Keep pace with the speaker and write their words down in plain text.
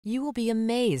You will be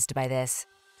amazed by this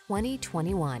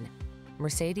 2021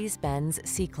 Mercedes-Benz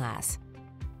C-Class.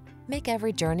 Make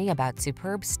every journey about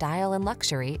superb style and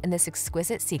luxury in this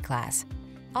exquisite C-Class.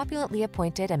 Opulently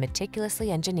appointed and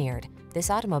meticulously engineered, this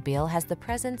automobile has the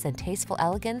presence and tasteful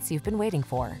elegance you've been waiting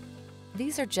for.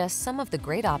 These are just some of the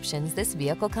great options this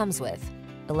vehicle comes with: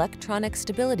 electronic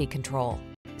stability control,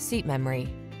 seat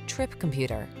memory, trip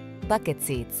computer, bucket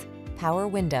seats, power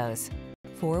windows,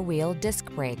 four-wheel disc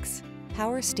brakes,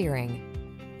 power steering.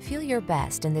 Feel your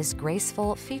best in this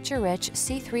graceful, feature-rich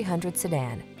C300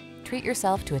 sedan. Treat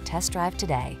yourself to a test drive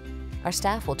today. Our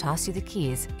staff will toss you the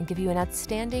keys and give you an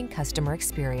outstanding customer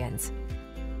experience.